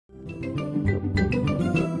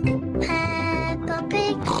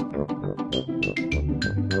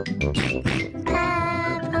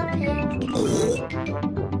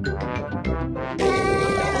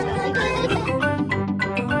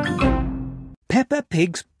Peppa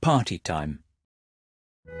Pig's party time.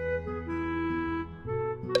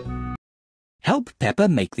 Help Peppa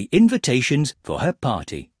make the invitations for her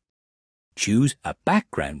party. Choose a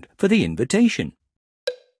background for the invitation.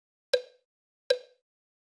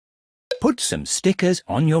 Put some stickers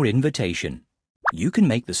on your invitation. You can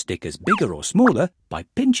make the stickers bigger or smaller by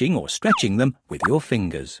pinching or stretching them with your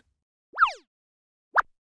fingers.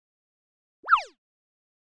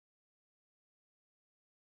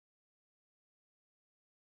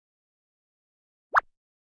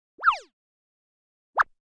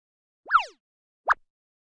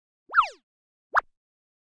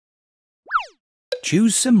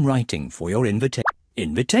 Choose some writing for your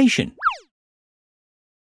invitation.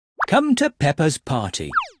 Come to Peppa's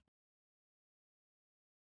party.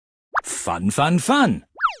 Fun, fun, fun!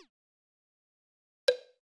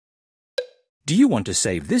 Do you want to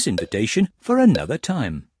save this invitation for another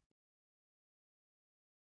time?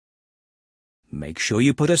 Make sure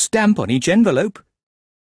you put a stamp on each envelope.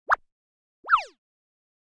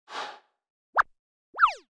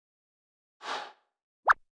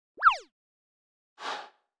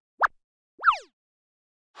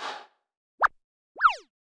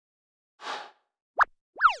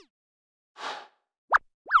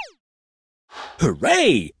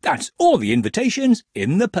 Hooray! That's all the invitations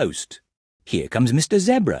in the post. Here comes Mr.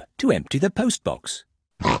 Zebra to empty the post box.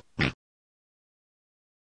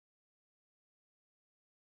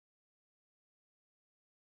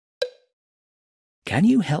 Can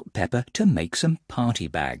you help Peppa to make some party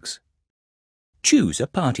bags? Choose a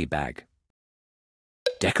party bag.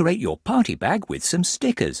 Decorate your party bag with some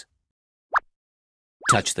stickers.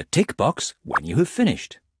 Touch the tick box when you have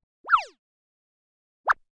finished.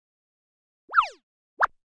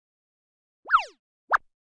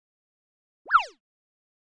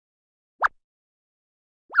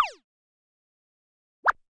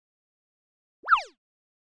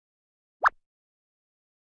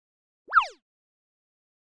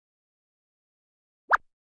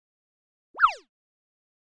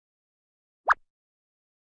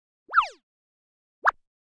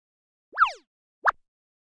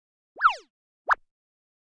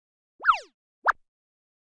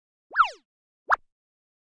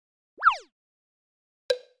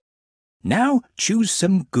 Now choose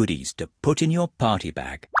some goodies to put in your party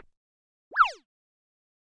bag.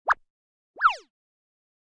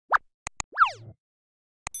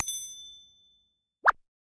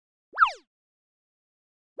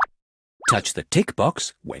 Touch the tick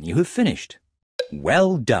box when you have finished.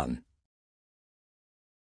 Well done!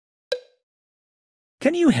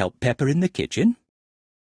 Can you help Peppa in the kitchen?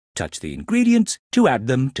 Touch the ingredients to add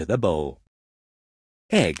them to the bowl.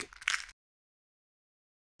 Egg,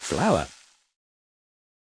 flour,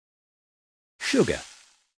 sugar,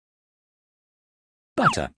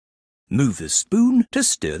 butter. Move the spoon to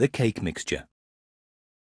stir the cake mixture.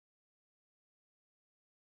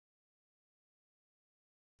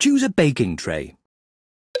 Choose a baking tray.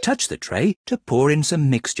 Touch the tray to pour in some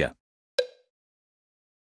mixture.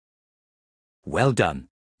 Well done.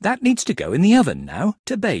 That needs to go in the oven now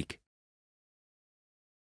to bake.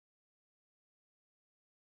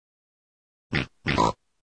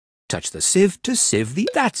 Touch the sieve to sieve the...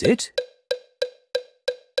 That's it!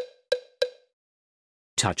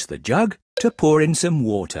 Touch the jug to pour in some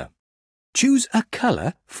water. Choose a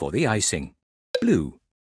colour for the icing. Blue.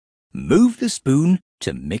 Move the spoon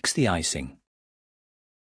to mix the icing.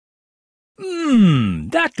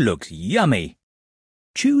 That looks yummy!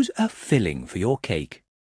 Choose a filling for your cake.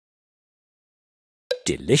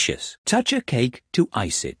 Delicious! Touch a cake to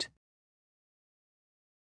ice it.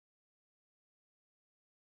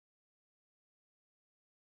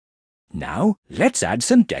 Now let's add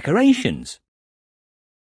some decorations.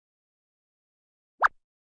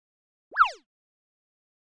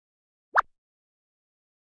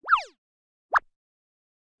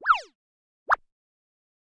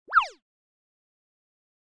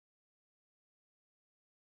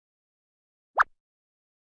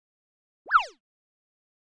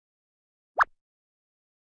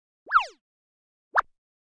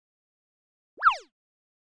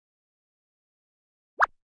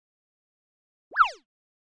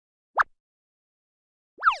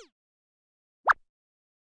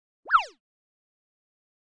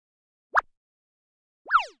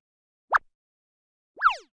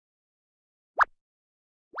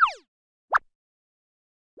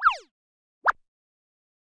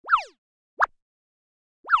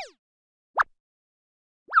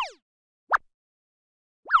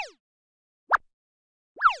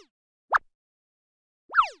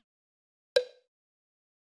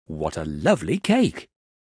 What a lovely cake!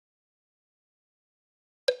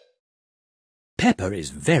 Peppa is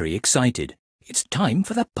very excited. It's time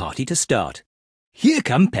for the party to start. Here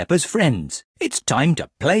come Peppa's friends. It's time to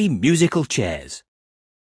play musical chairs.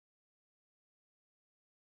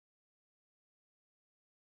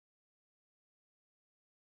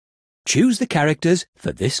 Choose the characters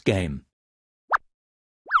for this game.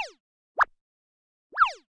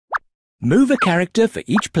 Move a character for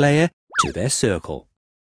each player to their circle.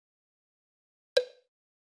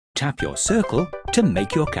 Tap your circle to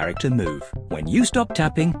make your character move. When you stop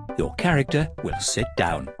tapping, your character will sit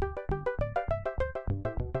down.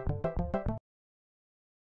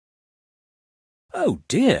 Oh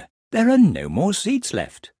dear, there are no more seats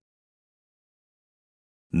left.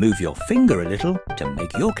 Move your finger a little to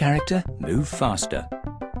make your character move faster.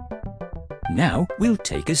 Now we'll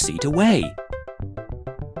take a seat away.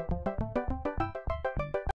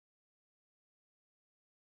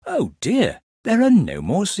 Oh dear, there are no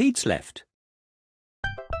more seats left.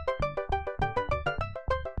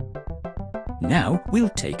 Now we'll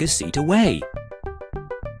take a seat away.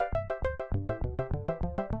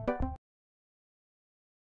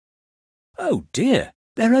 Oh dear,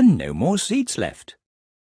 there are no more seats left.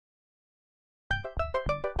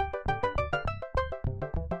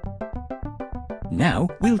 Now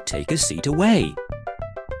we'll take a seat away.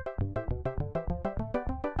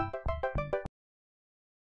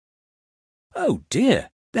 Oh dear,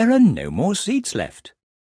 there are no more seats left.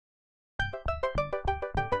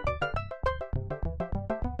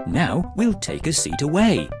 Now we'll take a seat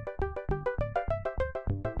away.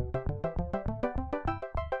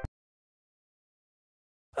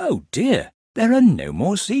 Oh dear, there are no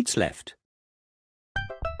more seats left.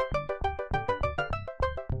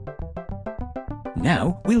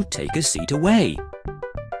 Now we'll take a seat away.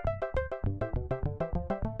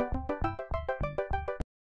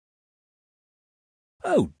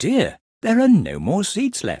 Oh dear, there are no more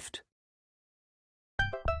seats left.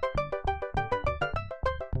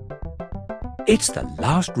 It's the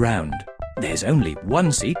last round. There's only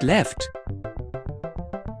one seat left.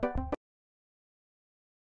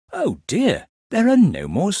 Oh dear, there are no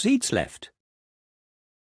more seats left.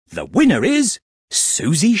 The winner is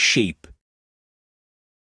Susie Sheep.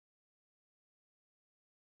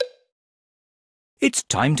 It's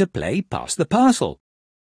time to play Pass the Parcel.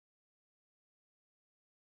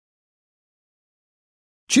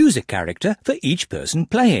 Choose a character for each person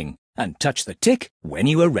playing and touch the tick when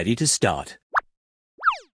you are ready to start.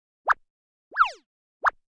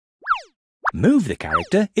 Move the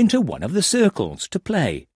character into one of the circles to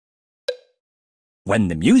play. When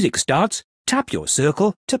the music starts, tap your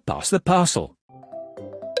circle to pass the parcel.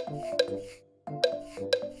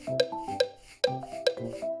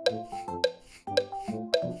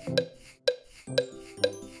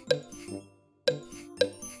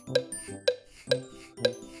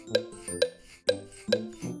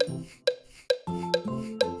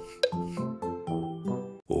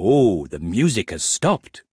 Oh, the music has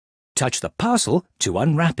stopped. Touch the parcel to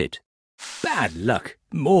unwrap it. Bad luck.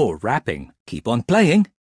 More wrapping. Keep on playing.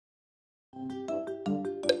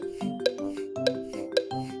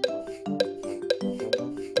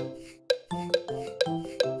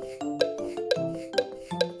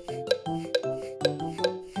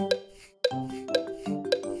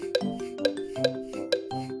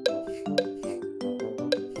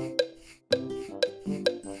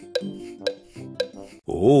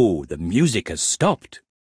 Oh, the music has stopped.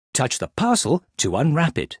 Touch the parcel to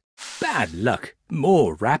unwrap it. Bad luck.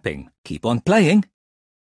 More wrapping. Keep on playing.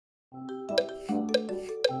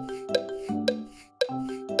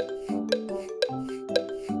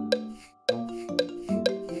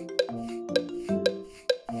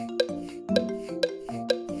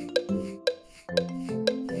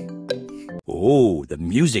 Oh, the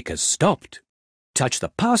music has stopped. Touch the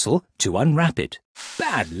parcel to unwrap it.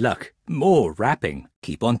 Bad luck. More wrapping.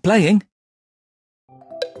 Keep on playing.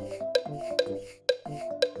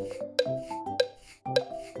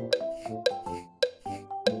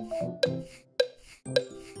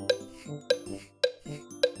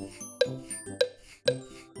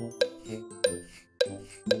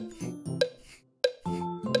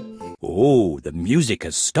 Oh, the music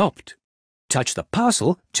has stopped. Touch the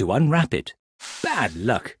parcel to unwrap it. Bad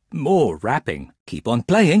luck. More wrapping. Keep on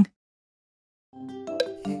playing.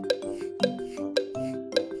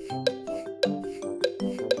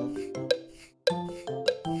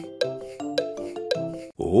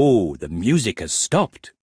 Oh, the music has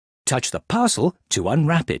stopped. Touch the parcel to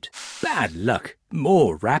unwrap it. Bad luck.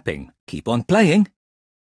 More wrapping. Keep on playing.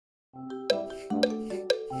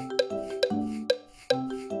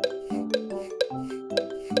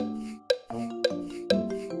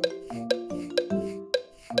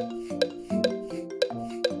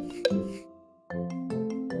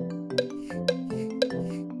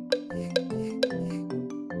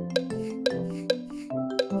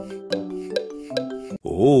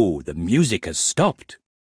 The music has stopped.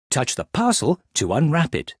 Touch the parcel to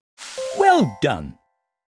unwrap it. Well done!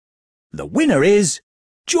 The winner is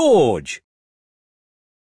George.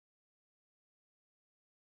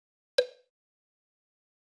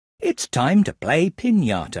 It's time to play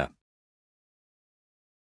Pinata.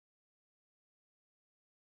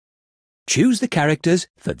 Choose the characters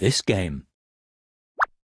for this game.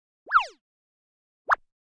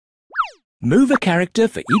 Move a character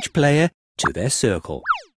for each player to their circle.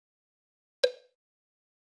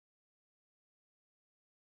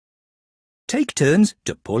 Take turns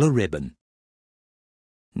to pull a ribbon.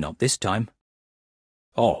 Not this time.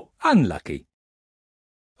 Oh, unlucky.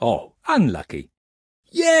 Oh, unlucky.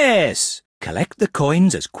 Yes! Collect the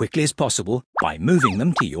coins as quickly as possible by moving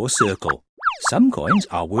them to your circle. Some coins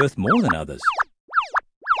are worth more than others.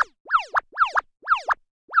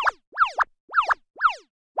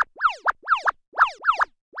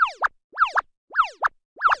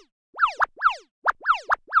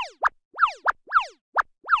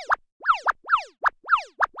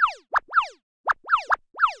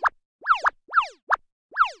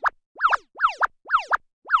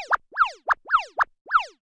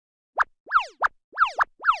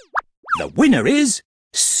 The winner is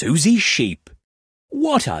Susie Sheep.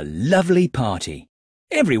 What a lovely party!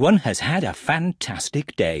 Everyone has had a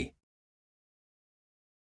fantastic day.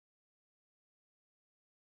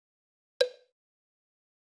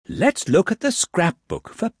 Let's look at the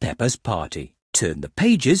scrapbook for Peppa's party. Turn the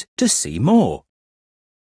pages to see more.